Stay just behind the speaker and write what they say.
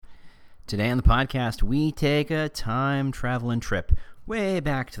Today on the podcast, we take a time traveling trip way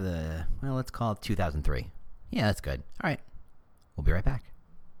back to let's call it 2003. Yeah, that's good. All right. We'll be right back.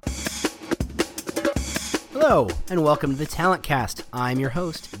 Hello, and welcome to the Talent Cast. I'm your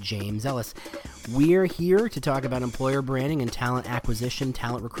host, James Ellis. We're here to talk about employer branding and talent acquisition,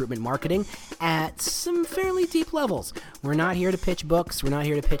 talent recruitment marketing at some fairly deep levels. We're not here to pitch books. We're not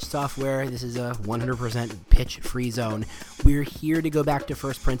here to pitch software. This is a 100% pitch-free zone. We're here to go back to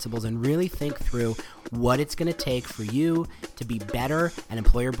first principles and really think through what it's going to take for you to be better at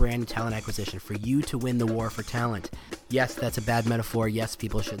employer brand and talent acquisition, for you to win the war for talent. Yes, that's a bad metaphor. Yes,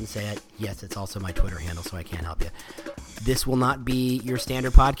 people shouldn't say it. Yes, it's also my Twitter handle, so I can't help you. This will not be your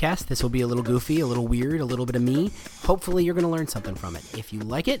standard podcast. This will be a little goofy, a little weird, a little bit of me. Hopefully, you're going to learn something from it. If you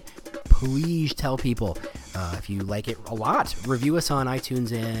like it, please tell people. If you like it a lot, review us on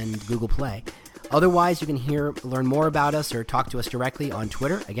iTunes and Google Play. Otherwise, you can learn more about us or talk to us directly on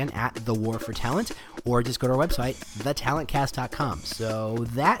Twitter, again, at The War for Talent, or just go to our website, thetalentcast.com. So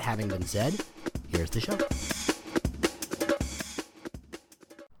that having been said, here's the show.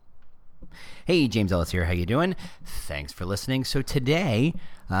 Hey, James Ellis here. How you doing? Thanks for listening. So today,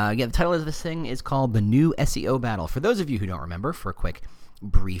 the title of this thing is called The New SEO Battle. For those of you who don't remember, for a quick,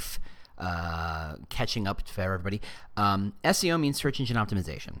 brief catching up for everybody, SEO means search engine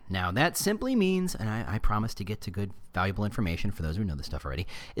optimization. Now, that simply means, and I promise to get to good, valuable information for those who know this stuff already,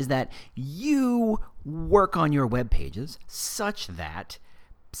 is that you work on your web pages such that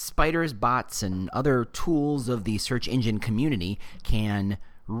spiders, bots, and other tools of the search engine community can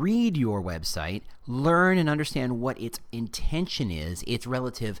read your website, learn and understand what its intention is, its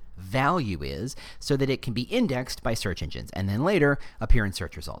relative value is, so that it can be indexed by search engines and then later appear in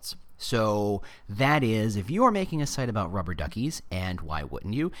search results. So that is, if you are making a site about rubber duckies, and why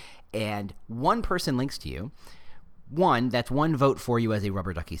wouldn't you, and one person links to you, that's one vote for you as a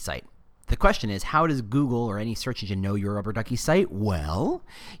rubber ducky site. The question is, how does Google or any search engine know you're a rubber ducky site? Well,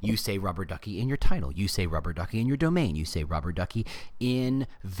 you say rubber ducky in your title. You say rubber ducky in your domain. You say rubber ducky in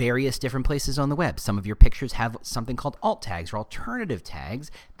various different places on the web. Some of your pictures have something called alt tags or alternative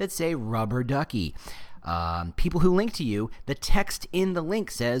tags that say rubber ducky. People who link to you, the text in the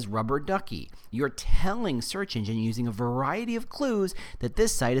link says rubber ducky. You're telling search engine using a variety of clues that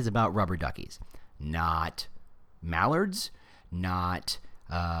this site is about rubber duckies. Not mallards, not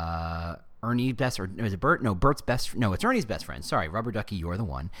Ernie's best, or is it Bert? No, Bert's best. No, it's Ernie's best friend. Sorry, rubber ducky, you're the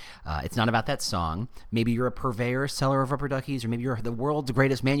one. It's not about that song. Maybe you're a purveyor, seller of rubber duckies, or maybe you're the world's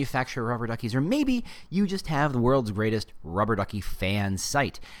greatest manufacturer of rubber duckies, or maybe you just have the world's greatest rubber ducky fan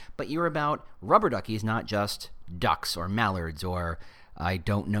site. But you're about rubber duckies, not just ducks or mallards, or I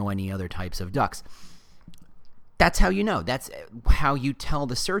don't know any other types of ducks. That's how you know. That's how you tell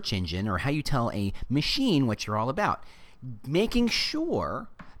the search engine, or how you tell a machine what you're all about. Making sure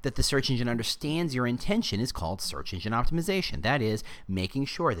that the search engine understands your intention is called search engine optimization. That is, making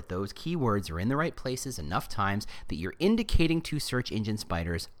sure that those keywords are in the right places enough times that you're indicating to search engine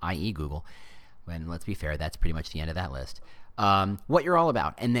spiders, i.e. Google, and let's be fair, that's pretty much the end of that list, what you're all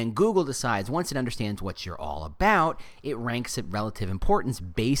about. And then Google decides, once it understands what you're all about, it ranks at relative importance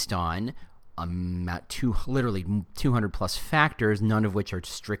based on literally 200 plus factors, none of which are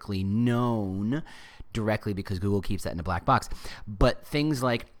strictly known directly because Google keeps that in a black box. But things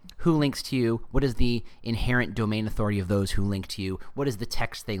like who links to you, what is the inherent domain authority of those who link to you, what is the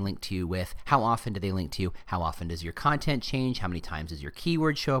text they link to you with, how often do they link to you, how often does your content change, how many times does your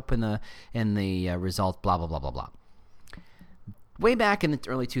keyword show up in the result, blah, blah, blah, blah, blah. Way back in the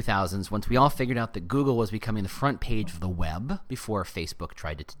early 2000s, once we all figured out that Google was becoming the front page of the web before Facebook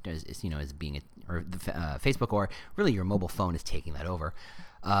tried to, as being Facebook, or really your mobile phone is taking that over,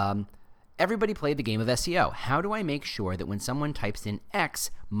 everybody played the game of SEO. How do I make sure that when someone types in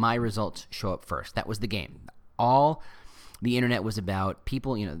X, my results show up first? That was the game. All the internet was about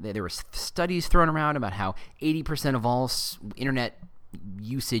people, there were studies thrown around about how 80% of all internet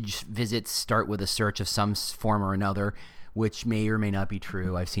usage visits start with a search of some form or another, which may or may not be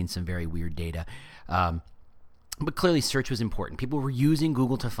true. I've seen some very weird data. But clearly search was important. People were using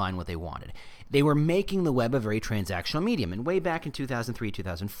Google to find what they wanted. They were making the web a very transactional medium. And way back in 2003,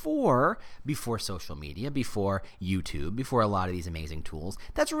 2004, before social media, before YouTube, before a lot of these amazing tools,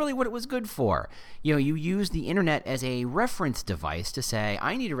 that's really what it was good for. You use the internet as a reference device to say,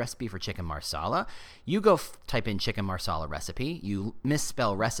 I need a recipe for chicken marsala. You go type in chicken marsala recipe. You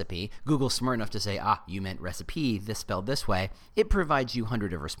misspell recipe. Google's smart enough to say, you meant recipe, this spelled this way. It provides you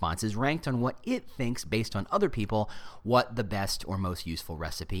hundreds of responses ranked on what it thinks based on other people what the best or most useful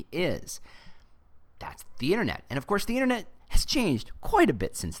recipe is. That's the internet. And of course, the internet has changed quite a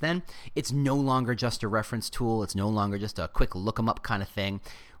bit since then. It's no longer just a reference tool. It's no longer just a quick look 'em up kind of thing.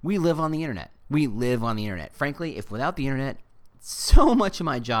 We live on the internet. We live on the internet. Frankly, if without the internet, so much of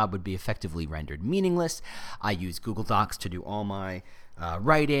my job would be effectively rendered meaningless. I use Google Docs to do all my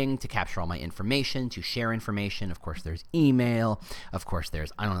writing, to capture all my information, to share information. Of course, there's email. Of course,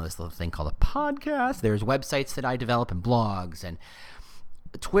 there's, I don't know, this little thing called a podcast. There's websites that I develop and blogs and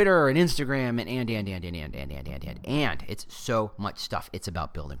Twitter and Instagram and it's so much stuff. It's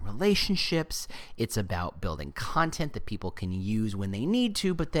about building relationships. It's about building content that people can use when they need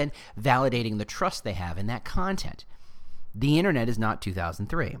to, but then validating the trust they have in that content. The internet is not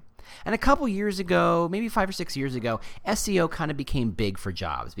 2003. And a couple years ago, maybe 5 or 6 years ago, SEO kind of became big for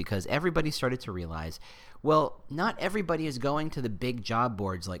jobs because everybody started to realize, well, not everybody is going to the big job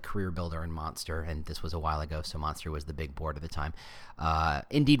boards like CareerBuilder and Monster, and this was a while ago, so Monster was the big board at the time.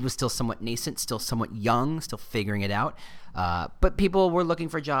 Indeed was still somewhat nascent, still somewhat young, still figuring it out, but people were looking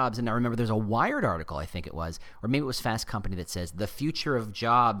for jobs, and I remember there's a Wired article, I think it was, or maybe it was Fast Company, that says the future of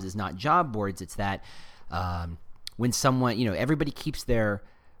jobs is not job boards, it's that when someone, everybody keeps their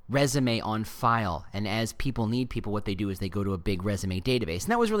resume on file, and as people need people, what they do is they go to a big resume database,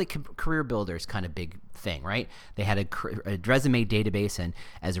 and that was really CareerBuilder's kind of big thing, right? They had a resume database, and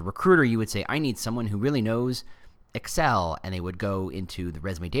as a recruiter, you would say, I need someone who really knows Excel, and they would go into the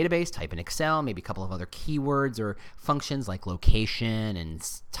resume database, type in Excel, maybe a couple of other keywords or functions like location and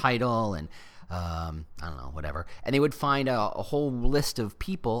title and I don't know, whatever, and they would find a whole list of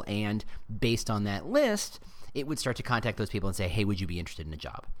people, and based on that list, it would start to contact those people and say, hey, would you be interested in a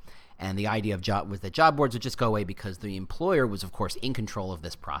job? And the idea of job was that job boards would just go away because the employer was, of course, in control of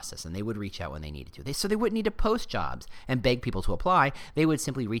this process, and they would reach out when they needed to. So they wouldn't need to post jobs and beg people to apply. They would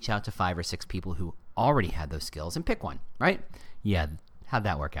simply reach out to 5 or 6 people who already had those skills and pick one, right? Yeah, how'd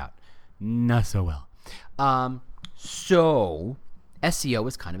that work out? Not so well. So SEO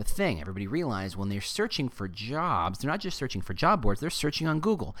is kind of a thing. Everybody realized when they're searching for jobs, they're not just searching for job boards, they're searching on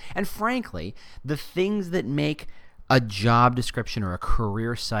Google. And frankly, the things that make a job description or a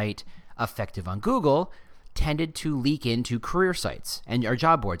career site effective on Google tended to leak into career sites or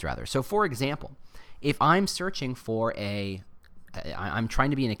job boards rather. So for example, if I'm searching for I'm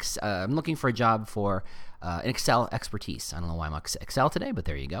trying to be I'm looking for a job for an Excel expertise. I don't know why I'm Excel today, but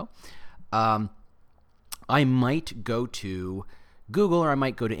there you go. I might go to Google, or I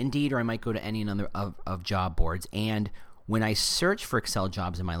might go to Indeed, or I might go to any other of job boards, and when I search for Excel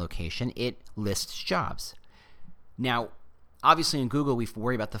jobs in my location, it lists jobs. Now, obviously in Google, we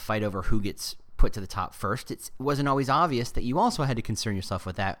worry about the fight over who gets put to the top first. It wasn't always obvious that you also had to concern yourself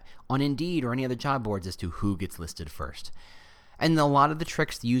with that on Indeed or any other job boards as to who gets listed first. And a lot of the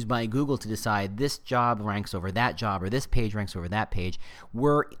tricks used by Google to decide this job ranks over that job or this page ranks over that page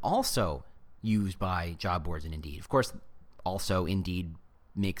were also used by job boards and Indeed. Of course, also Indeed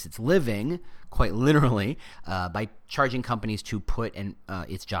makes its living, quite literally, by charging companies to put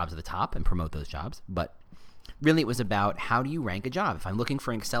its jobs at the top and promote those jobs. But really, it was about how do you rank a job? If I'm looking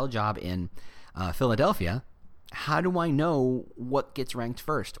for an Excel job in Philadelphia, how do I know what gets ranked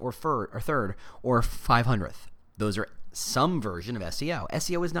first or third or 500th? Those are some version of SEO.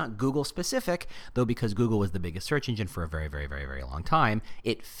 SEO is not Google specific, though because Google was the biggest search engine for a very, very, very, very long time,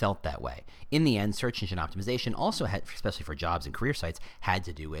 it felt that way. In the end, search engine optimization also had, especially for jobs and career sites, had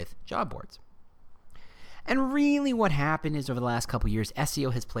to do with job boards. And really what happened is over the last couple years,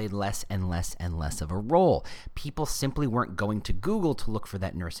 SEO has played less and less and less of a role. People simply weren't going to Google to look for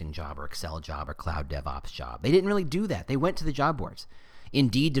that nursing job or Excel job or cloud DevOps job. They didn't really do that. They went to the job boards.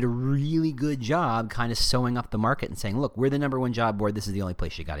 Indeed did a really good job kind of sewing up the market and saying, look, we're the number one job board. This is the only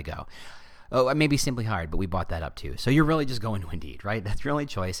place you got to go. Oh, maybe Simply Hired, but we bought that up too. So you're really just going to Indeed, right? That's your only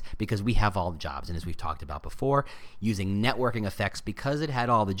choice because we have all the jobs. And as we've talked about before, using networking effects, because it had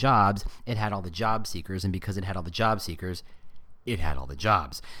all the jobs, it had all the job seekers. And because it had all the job seekers, it had all the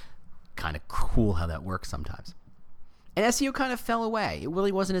jobs. Kind of cool how that works sometimes. And SEO kind of fell away. It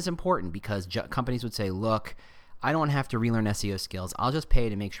really wasn't as important because companies would say, look, I don't have to relearn SEO skills. I'll just pay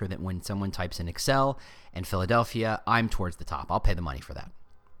to make sure that when someone types in Excel and Philadelphia, I'm towards the top. I'll pay the money for that.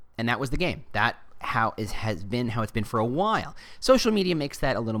 And that was the game. That has been how it's been for a while. Social media makes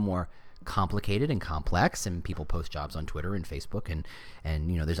that a little more complicated and complex, and people post jobs on Twitter and Facebook, and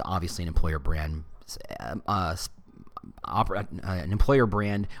there's obviously an employer brand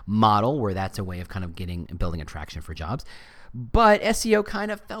model where that's a way of kind of building attraction for jobs. But SEO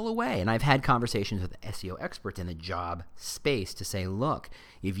kind of fell away, and I've had conversations with SEO experts in the job space to say, look,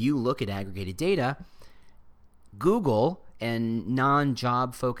 if you look at aggregated data, Google and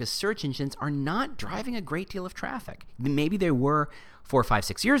non-job focused search engines are not driving a great deal of traffic. Maybe they were 4, 5,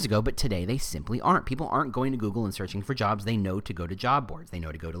 6 years ago, but today they simply aren't. People aren't going to Google and searching for jobs. They know to go to job boards. They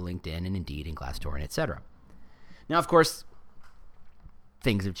know to go to LinkedIn and Indeed and Glassdoor and etc. Now, of course,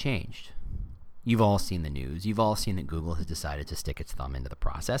 things have changed. You've all seen the news. You've all seen that Google has decided to stick its thumb into the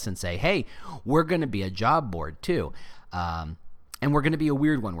process and say, hey, we're going to be a job board too. And we're going to be a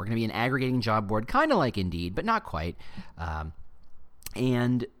weird one. We're going to be an aggregating job board, kind of like Indeed, but not quite.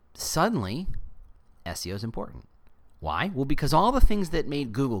 And suddenly, SEO is important. Why? Well, because all the things that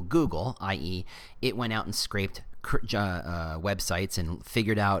made Google, i.e., it went out and scraped websites and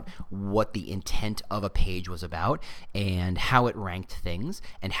figured out what the intent of a page was about and how it ranked things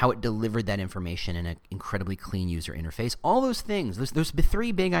and how it delivered that information in an incredibly clean user interface. All those things, those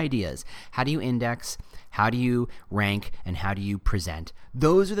three big ideas. How do you index? How do you rank? And how do you present?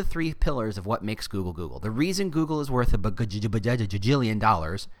 Those are the three pillars of what makes Google Google. The reason Google is worth a bajillion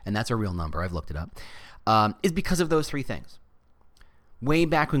dollars, and that's a real number, I've looked it up, is because of those three things. Way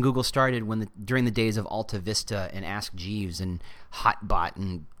back when Google started, during the days of Alta Vista and Ask Jeeves and Hotbot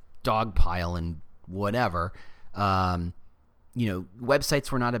and Dogpile and whatever,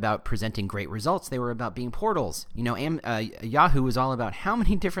 websites were not about presenting great results. They were about being portals. Yahoo was all about how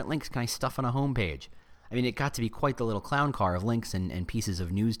many different links can I stuff on a homepage. I mean, it got to be quite the little clown car of links and pieces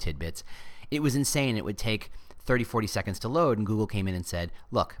of news tidbits. It was insane. It would take 30, 40 seconds to load, and Google came in and said,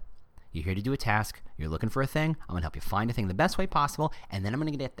 look, you're here to do a task. You're looking for a thing. I'm going to help you find a thing the best way possible, and then I'm going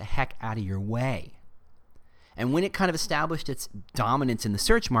to get the heck out of your way. And when it kind of established its dominance in the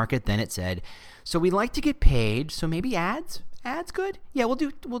search market, then it said, so we like to get paid, so maybe ads? Ads good? Yeah, we'll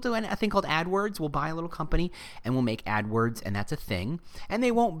do a thing called AdWords. We'll buy a little company, and we'll make AdWords, and that's a thing. And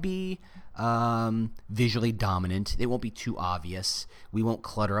they won't be visually dominant. They won't be too obvious. We won't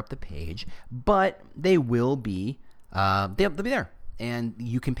clutter up the page, but they will be, they'll be there. And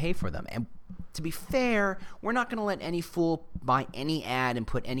you can pay for them. And to be fair, we're not going to let any fool buy any ad and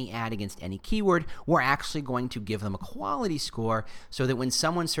put any ad against any keyword. We're actually going to give them a quality score so that when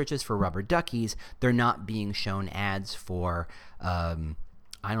someone searches for rubber duckies, they're not being shown ads for,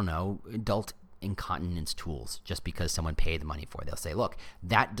 adult incontinence tools just because someone paid the money for it. They'll say, look,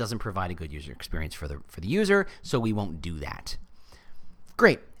 that doesn't provide a good user experience for the user, so we won't do that.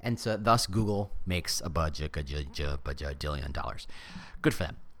 Great. And so thus Google makes a bajillion dollars. Good for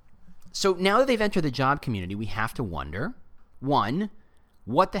them. So now that they've entered the job community, we have to wonder, one,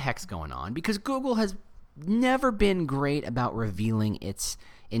 what the heck's going on? Because Google has never been great about revealing its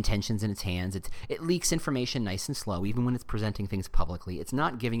intentions in its hands. It leaks information nice and slow, even when it's presenting things publicly. It's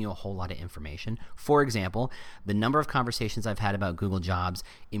not giving you a whole lot of information. For example, the number of conversations I've had about Google Jobs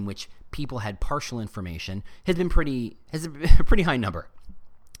in which people had partial information has a pretty high number.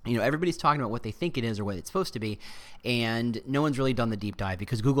 Everybody's talking about what they think it is or what it's supposed to be, and no one's really done the deep dive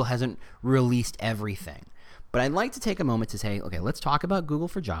because Google hasn't released everything. But I'd like to take a moment to say, okay, let's talk about Google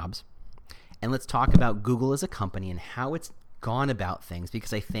for Jobs, and let's talk about Google as a company and how it's gone about things,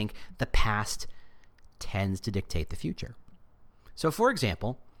 because I think the past tends to dictate the future. So, for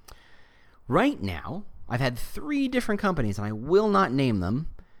example, right now, I've had 3 different companies, and I will not name them,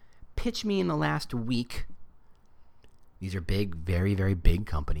 pitch me in the last week. These are big, very, very big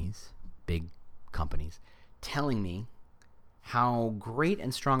companies, telling me how great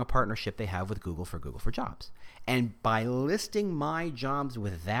and strong a partnership they have with Google for Jobs. And by listing my jobs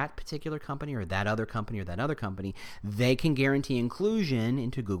with that particular company or that other company or that other company, they can guarantee inclusion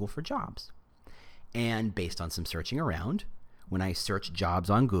into Google for Jobs. And based on some searching around, when I search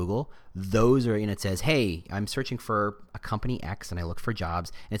jobs on Google, those are, and it says, hey, I'm searching for a company X and I look for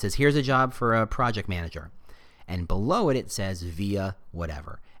jobs, and it says, here's a job for a project manager. And below it, it says via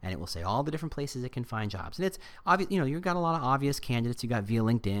whatever. And it will say all the different places it can find jobs. And it's obvious, you've got a lot of obvious candidates. You've got via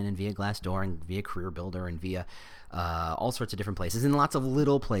LinkedIn and via Glassdoor and via Career Builder and via all sorts of different places and lots of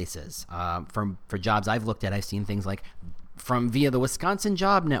little places. For jobs I've looked at, I've seen things like from via the Wisconsin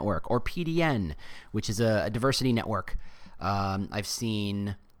Job Network or PDN, which is a diversity network. I've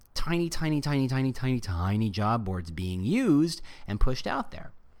seen tiny job boards being used and pushed out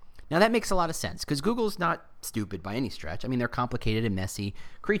there. Now, that makes a lot of sense because Google's not stupid by any stretch. I mean, they're complicated and messy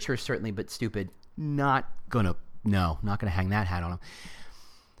creatures, certainly, but stupid. Not going to hang that hat on them.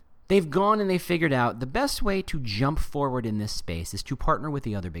 They've gone and they've figured out the best way to jump forward in this space is to partner with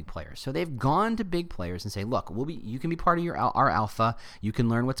the other big players. So they've gone to big players and say, look, you can be part of our alpha. You can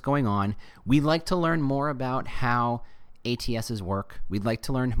learn what's going on. We'd like to learn more about how ATSs work. We'd like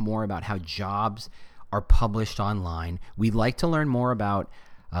to learn more about how jobs are published online. We'd like to learn more about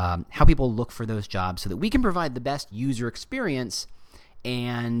how people look for those jobs so that we can provide the best user experience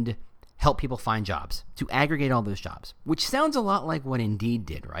and help people find jobs, to aggregate all those jobs, which sounds a lot like what Indeed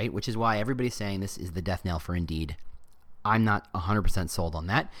did, right? Which is why everybody's saying this is the death knell for Indeed. I'm not 100% sold on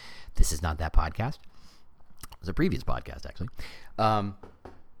that. This is not that podcast. It was a previous podcast, actually.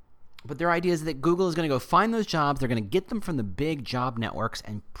 But their idea is that Google is going to go find those jobs. They're going to get them from the big job networks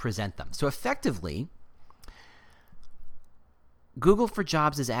and present them. So effectively, Google for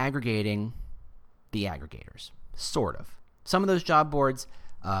Jobs is aggregating the aggregators, sort of. Some of those job boards,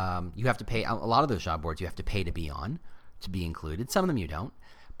 you have to pay. A lot of those job boards you have to pay to be on, to be included. Some of them you don't.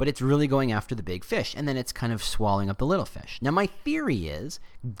 But it's really going after the big fish, and then it's kind of swallowing up the little fish. Now, my theory is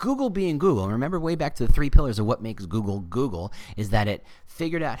Google being Google, and remember way back to the 3 pillars of what makes Google Google, is that it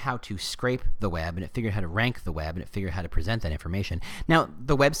figured out how to scrape the web, and it figured out how to rank the web, and it figured out how to present that information. Now,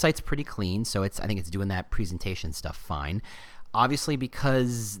 the website's pretty clean, so I think it's doing that presentation stuff fine. Obviously,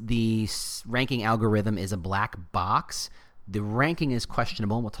 because the ranking algorithm is a black box, the ranking is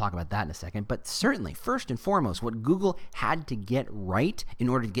questionable, and we'll talk about that in a second. But certainly, first and foremost, what Google had to get right in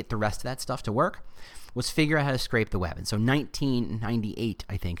order to get the rest of that stuff to work was figure out how to scrape the web. And so 1998,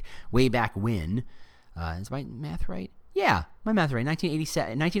 I think, way back when, is my math right? Yeah, my math right.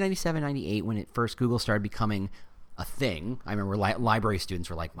 1997, 98, when Google started becoming a thing. I remember library students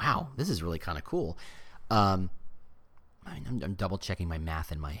were like, wow, this is really kind of cool. I'm double checking my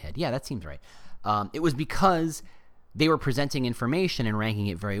math in my head. Yeah, that seems right. It was because they were presenting information and ranking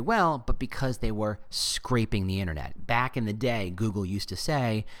it very well, but because they were scraping the internet. Back in the day, Google used to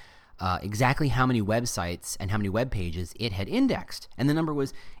say exactly how many websites and how many web pages it had indexed, and the number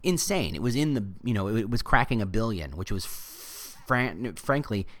was insane. It was it was cracking 1 billion, which was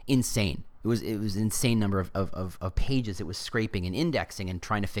frankly insane. It was an insane number of pages it was scraping and indexing and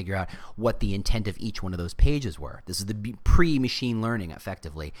trying to figure out what the intent of each one of those pages were. This is the pre-machine learning,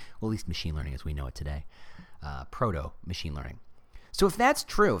 effectively. Well, at least machine learning as we know it today. Proto-machine learning. So if that's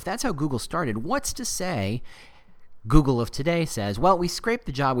true, if that's how Google started, what's to say Google of today says, well, we scraped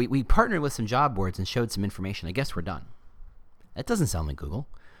the job, we partnered with some job boards and showed some information. I guess we're done. That doesn't sound like Google.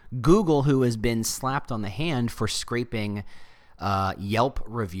 Google, who has been slapped on the hand for scraping Yelp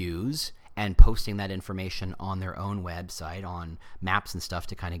reviews and posting that information on their own website, on maps and stuff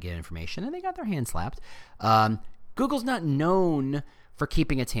to kind of get information, and they got their hand slapped. Google's not known for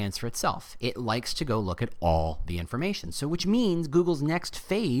keeping its hands for itself. It likes to go look at all the information. So which means Google's next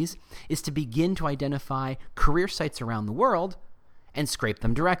phase is to begin to identify career sites around the world and scrape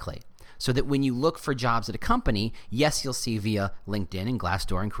them directly. So that when you look for jobs at a company, yes, you'll see via LinkedIn and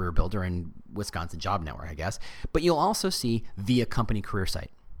Glassdoor and CareerBuilder and Wisconsin Job Network, I guess, but you'll also see via company career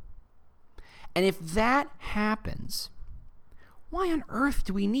site. And if that happens, why on earth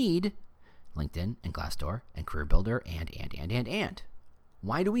do we need LinkedIn and Glassdoor and CareerBuilder and?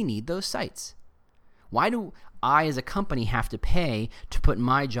 Why do we need those sites? Why do I as a company have to pay to put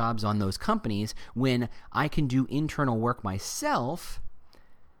my jobs on those companies when I can do internal work myself,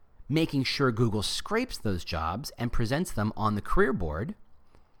 making sure Google scrapes those jobs and presents them on the career board?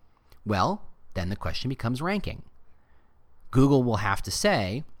 Well, then the question becomes ranking. Google will have to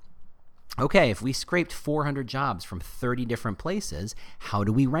say, okay, if we scraped 400 jobs from 30 different places, how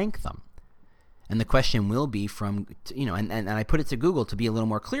do we rank them? And the question will be and I put it to Google to be a little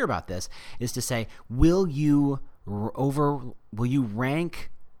more clear about this, is to say, will you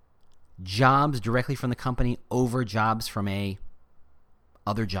rank jobs directly from the company over jobs from a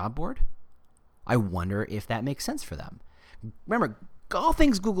other job board? I wonder if that makes sense for them. Remember, all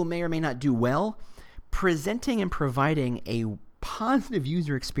things Google may or may not do well, presenting and providing a positive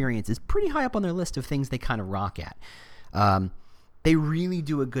user experience is pretty high up on their list of things they kind of rock at. They really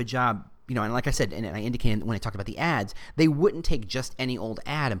do a good job. And like I said, and I indicated when I talked about the ads, they wouldn't take just any old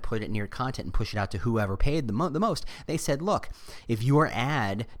ad and put it near content and push it out to whoever paid the most. They said, look, if your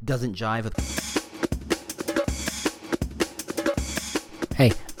ad doesn't jive with...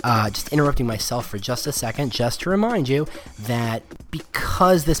 Hey, just interrupting myself for just a second, just to remind you that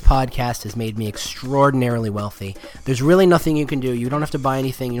because this podcast has made me extraordinarily wealthy, there's really nothing you can do. You don't have to buy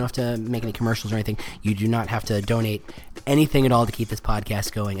anything. You don't have to make any commercials or anything. You do not have to donate anything at all to keep this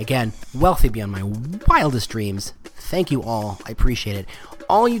podcast going. Again, wealthy beyond my wildest dreams. Thank you all. I appreciate it.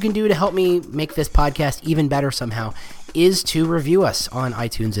 All you can do to help me make this podcast even better somehow is to review us on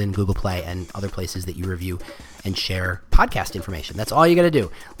iTunes and Google Play and other places that you review and share podcast information. That's all you got to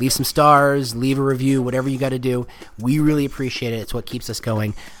do. Leave some stars, leave a review, whatever you got to do. We really appreciate it. It's what keeps us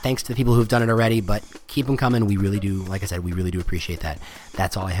going. Thanks to the people who've done it already, but keep them coming. We really do, like I said, we really do appreciate that.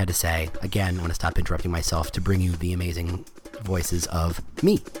 That's all I had to say. Again, I want to stop interrupting myself to bring you the amazing voices of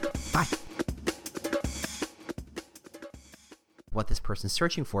me. Bye. What this person's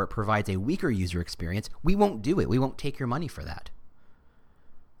searching for, it provides a weaker user experience. We won't do it. We won't take your money for that.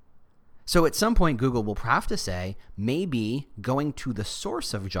 So at some point, Google will have to say, maybe going to the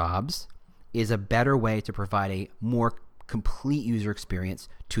source of jobs is a better way to provide a more complete user experience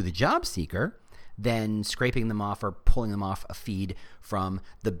to the job seeker than scraping them off or pulling them off a feed from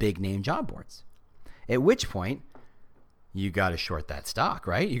the big name job boards. At which point, you got to short that stock,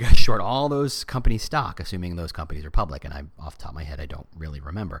 right? You got to short all those companies' stock, assuming those companies are public. And off the top of my head, I don't really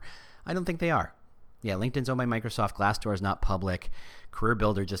remember. I don't think they are. Yeah, LinkedIn's owned by Microsoft. Glassdoor is not public.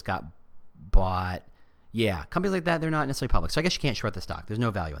 CareerBuilder just got bought. Yeah, companies like that, they're not necessarily public. So I guess you can't short the stock. There's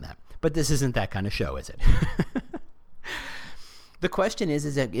no value in that. But this isn't that kind of show, is it? The question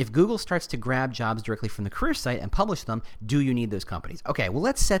is that if Google starts to grab jobs directly from the career site and publish them, do you need those companies? Okay, well,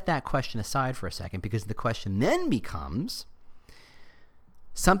 let's set that question aside for a second, because the question then becomes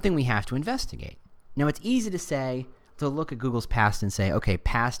something we have to investigate. Now, it's easy to look at Google's past and say, okay,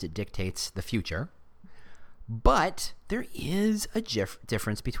 past, it dictates the future. But there is a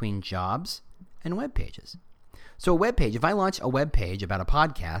difference between jobs and web pages. So a web page, if I launch a web page about a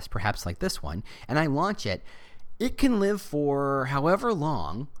podcast, perhaps like this one, and I launch it, it can live for however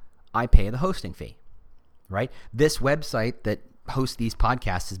long I pay the hosting fee, right? This website that hosts these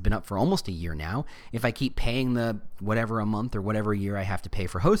podcasts has been up for almost a year now. If I keep paying the whatever a month or whatever a year I have to pay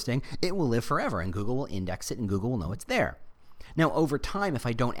for hosting, it will live forever, and Google will index it and Google will know it's there. Now, over time, if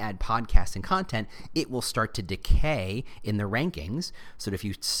I don't add podcasts and content, it will start to decay in the rankings. So that if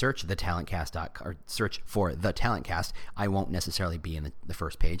you search the TalentCast or search for the TalentCast, I won't necessarily be in the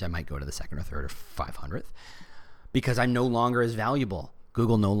first page. I might go to the second or third or 500th. Because I'm no longer as valuable.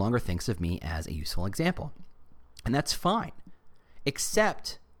 Google no longer thinks of me as a useful example. And that's fine.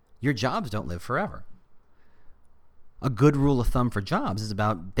 Except your jobs don't live forever. A good rule of thumb for jobs is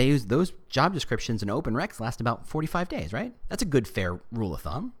about those job descriptions and open recs last about 45 days, right? That's a good fair rule of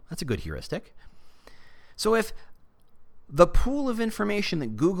thumb. That's a good heuristic. So if the pool of information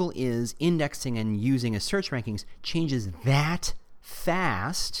that Google is indexing and using as search rankings changes that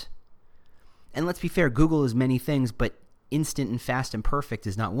fast, and let's be fair, Google is many things, but instant and fast and perfect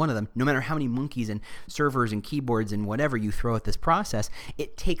is not one of them. No matter how many monkeys and servers and keyboards and whatever you throw at this process,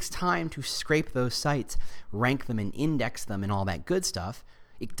 it takes time to scrape those sites, rank them and index them and all that good stuff.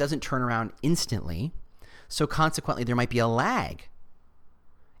 It doesn't turn around instantly. So consequently, there might be a lag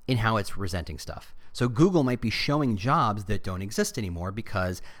in how it's presenting stuff. So Google might be showing jobs that don't exist anymore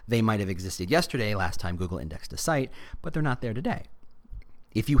because they might have existed yesterday, last time Google indexed a site, but they're not there today.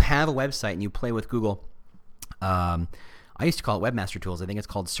 If you have a website and you play with Google, I used to call it Webmaster Tools. I think it's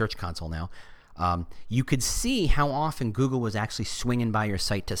called Search Console now. You could see how often Google was actually swinging by your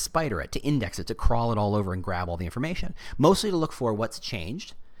site to spider it, to index it, to crawl it all over and grab all the information. Mostly to look for what's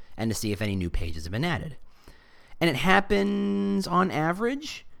changed and to see if any new pages have been added. And it happens on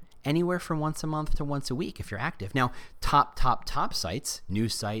average anywhere from once a month to once a week if you're active. Now, top sites,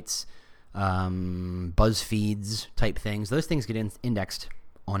 news sites, BuzzFeeds type things, those things get indexed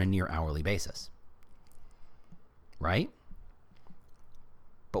on a near hourly basis, right?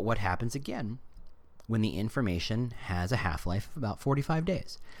 But what happens again when the information has a half-life of about 45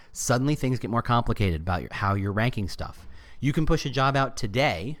 days? Suddenly things get more complicated about how you're ranking stuff. You can push a job out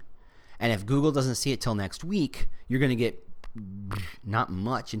today, and if Google doesn't see it till next week, you're going to get not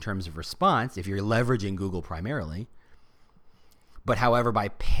much in terms of response if you're leveraging Google primarily. But however, by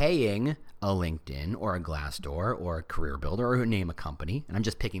paying a LinkedIn or a Glassdoor or a CareerBuilder or name a company, and I'm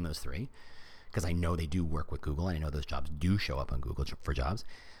just picking those three because I know they do work with Google and I know those jobs do show up on Google for jobs.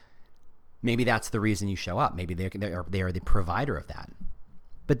 Maybe that's the reason you show up. Maybe they are the provider of that.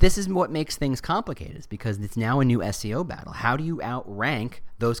 But this is what makes things complicated, is because it's now a new SEO battle. How do you outrank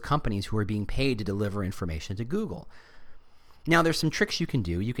those companies who are being paid to deliver information to Google? Now, there's some tricks you can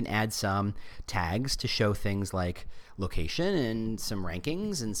do. You can add some tags to show things like location and some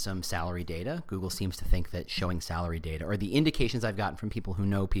rankings and some salary data. Google seems to think that showing salary data, or the indications I've gotten from people who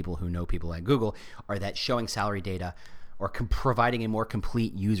know people at Google, are that showing salary data or providing a more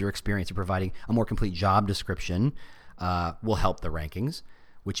complete user experience or providing a more complete job description will help the rankings,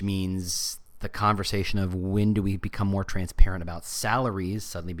 which means the conversation of when do we become more transparent about salaries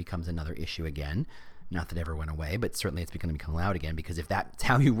suddenly becomes another issue again. Not that it ever went away, but certainly it's going to become loud again, because if that's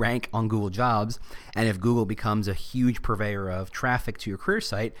how you rank on Google Jobs, and if Google becomes a huge purveyor of traffic to your career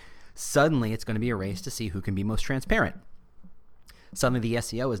site, suddenly it's going to be a race to see who can be most transparent. Suddenly the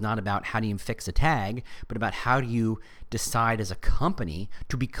SEO is not about how do you fix a tag, but about how do you decide as a company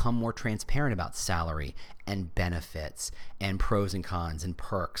to become more transparent about salary and benefits and pros and cons and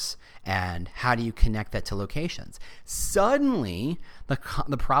perks, and how do you connect that to locations. Suddenly the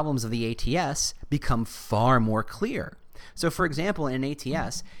problems of the ATS become far more clear. So for example, in an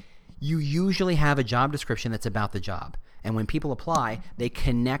ATS, you usually have a job description that's about the job. And when people apply, they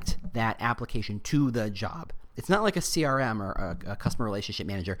connect that application to the job. It's not like a CRM or a customer relationship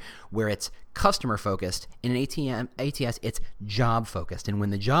manager where it's customer focused. In an ATS, it's job focused. And when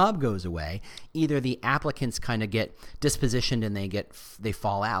the job goes away, either the applicants kind of get dispositioned and they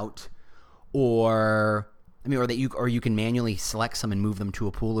fall out, or you can manually select some and move them to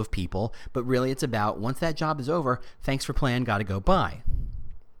a pool of people. But really, it's about once that job is over, thanks for playing, got to go. Bye.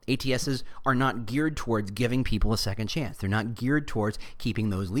 ATSs are not geared towards giving people a second chance. They're not geared towards keeping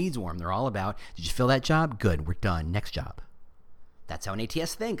those leads warm. They're all about, did you fill that job? Good, we're done. Next job. That's how an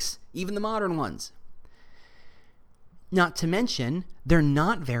ATS thinks, even the modern ones. Not to mention, they're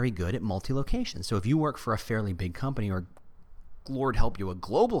not very good at multi-location. So if you work for a fairly big company, or Lord help you, a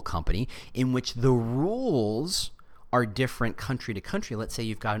global company in which the rules are different country to country. Let's say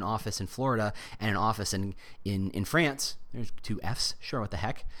you've got an office in Florida and an office in France. There's 2 F's. Sure, what the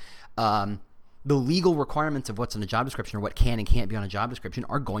heck. The legal requirements of what's on a job description or what can and can't be on a job description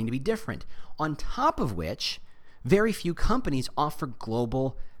are going to be different. On top of which, very few companies offer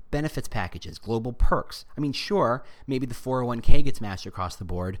global benefits packages, global perks. I mean, sure, maybe the 401k gets matched across the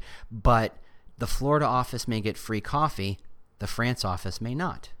board, but the Florida office may get free coffee. The France office may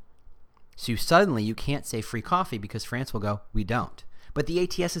not. So suddenly you can't say free coffee because France will go, we don't. But the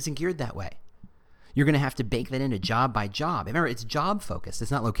ATS isn't geared that way. You're going to have to bake that into job by job. Remember, it's job focused. It's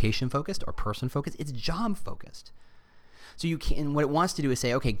not location focused or person focused. It's job focused. So you can, what it wants to do is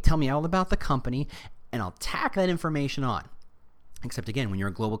say, okay, tell me all about the company and I'll tack that information on. Except again, when you're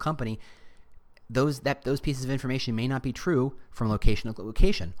a global company, those pieces of information may not be true from location to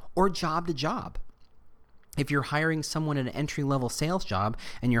location or job to job. If you're hiring someone at an entry-level sales job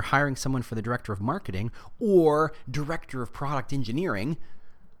and you're hiring someone for the director of marketing or director of product engineering,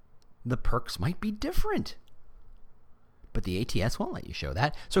 the perks might be different. But the ATS won't let you show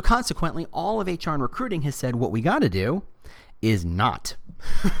that. So consequently, all of HR and recruiting has said what we got to do is not.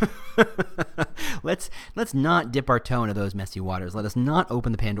 Let's not dip our toe into those messy waters. Let us not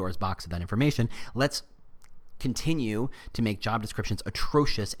open the Pandora's box of that information. Let's continue to make job descriptions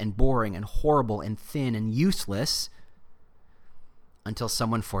atrocious and boring and horrible and thin and useless until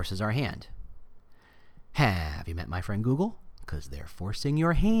someone forces our hand. Have you met my friend Google? Because they're forcing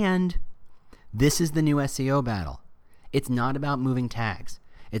your hand. This is the new SEO battle. It's not about moving tags.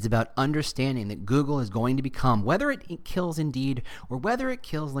 It's about understanding that Google is going to become, whether it kills Indeed or whether it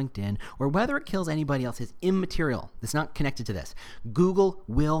kills LinkedIn or whether it kills anybody else, is immaterial. It's not connected to this. Google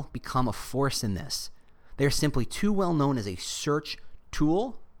will become a force in this. They're simply too well known as a search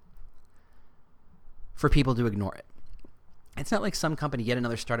tool for people to ignore it. It's not like some company, yet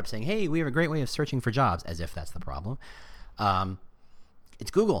another startup saying, hey, we have a great way of searching for jobs, as if that's the problem.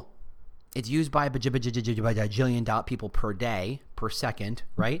 It's Google. It's used by a bajillion people per day, per second,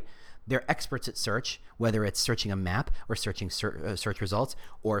 right? They're experts at search, whether it's searching a map or searching search results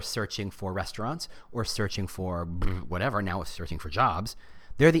or searching for restaurants or searching for whatever. Now it's searching for jobs.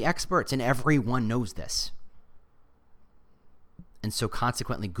 They're the experts, and everyone knows this. And so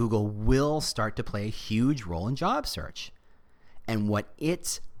consequently, Google will start to play a huge role in job search. And what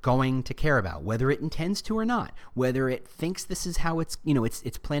it's going to care about, whether it intends to or not, whether it thinks this is how it's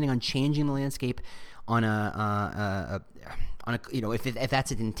planning on changing the landscape on if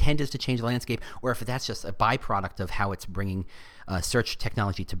that's its intent is to change the landscape, or if that's just a byproduct of how it's bringing search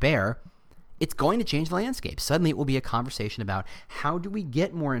technology to bear, it's going to change the landscape. Suddenly it will be a conversation about how do we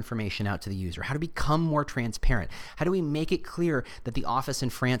get more information out to the user? How to become more transparent? How do we make it clear that the office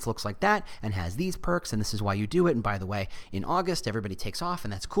in France looks like that and has these perks and this is why you do it? And by the way, in August, everybody takes off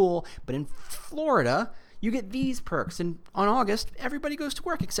and that's cool. But in Florida, you get these perks. And on August, everybody goes to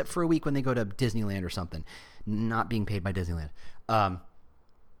work except for a week when they go to Disneyland or something, not being paid by Disneyland. But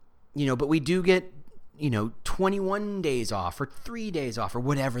we do get 21 days off or 3 days off or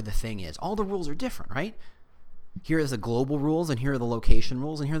whatever the thing is. All the rules are different, right? Here are the global rules and here are the location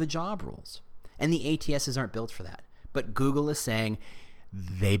rules and here are the job rules. And the ATSs aren't built for that. But Google is saying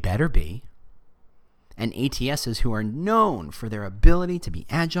they better be. And ATSs who are known for their ability to be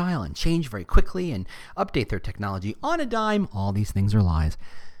agile and change very quickly and update their technology on a dime, all these things are lies.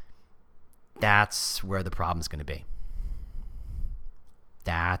 That's where the problem's going to be.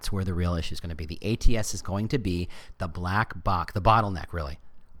 That's where the real issue is going to be. The ATS is going to be the black box, the bottleneck, really,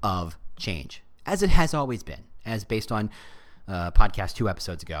 of change, as it has always been, as based on podcast 2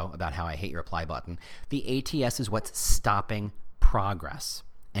 episodes ago about how I hate your apply button. The ATS is what's stopping progress.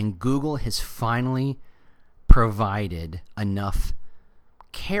 And Google has finally provided enough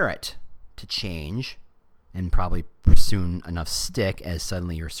carrot to change, and probably soon enough stick as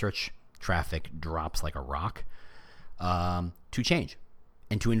suddenly your search traffic drops like a rock, to change.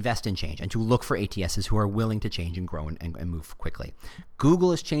 and to invest in change and to look for ATSs who are willing to change and grow and move quickly.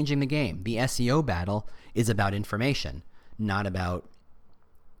 Google is changing the game. The SEO battle is about information, not about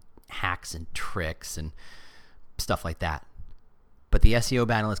hacks and tricks and stuff like that. But the SEO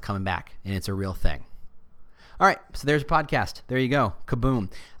battle is coming back, and it's a real thing. All right, so there's a podcast. There you go.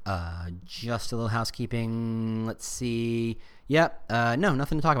 Kaboom. Just a little housekeeping. Let's see. Yep. No,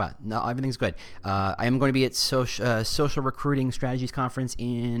 nothing to talk about. No, everything's good. I am going to be at Social Recruiting Strategies Conference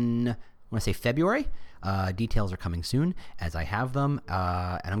in, I want to say February. Details are coming soon as I have them.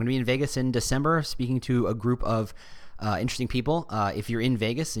 And I'm going to be in Vegas in December speaking to a group of interesting people. If you're in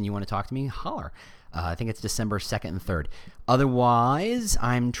Vegas and you want to talk to me, holler. I think it's December 2nd and 3rd. Otherwise,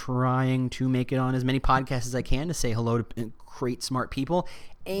 I'm trying to make it on as many podcasts as I can to say hello to great, smart people.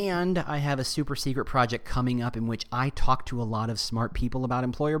 And I have a super secret project coming up in which I talk to a lot of smart people about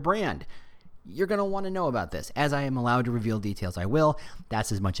employer brand. You're going to want to know about this. As I am allowed to reveal details, I will.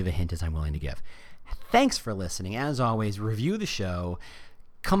 That's as much of a hint as I'm willing to give. Thanks for listening. As always, review the show.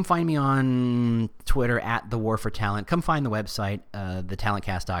 Come find me on Twitter at The War for Talent. Come find the website,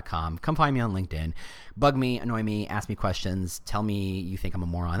 thetalentcast.com. Come find me on LinkedIn. Bug me, annoy me, ask me questions. Tell me you think I'm a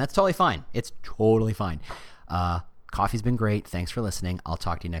moron. That's totally fine. It's totally fine. Coffee's been great. Thanks for listening. I'll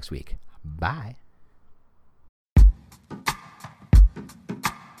talk to you next week. Bye.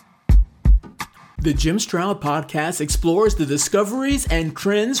 The Jim Stroud Podcast explores the discoveries and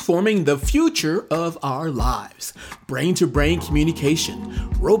trends forming the future of our lives. Brain-to-brain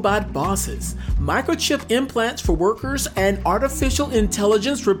communication, robot bosses, microchip implants for workers, and artificial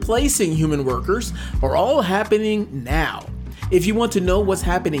intelligence replacing human workers are all happening now. If you want to know what's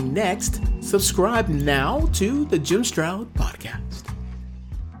happening next, subscribe now to the Jim Stroud Podcast.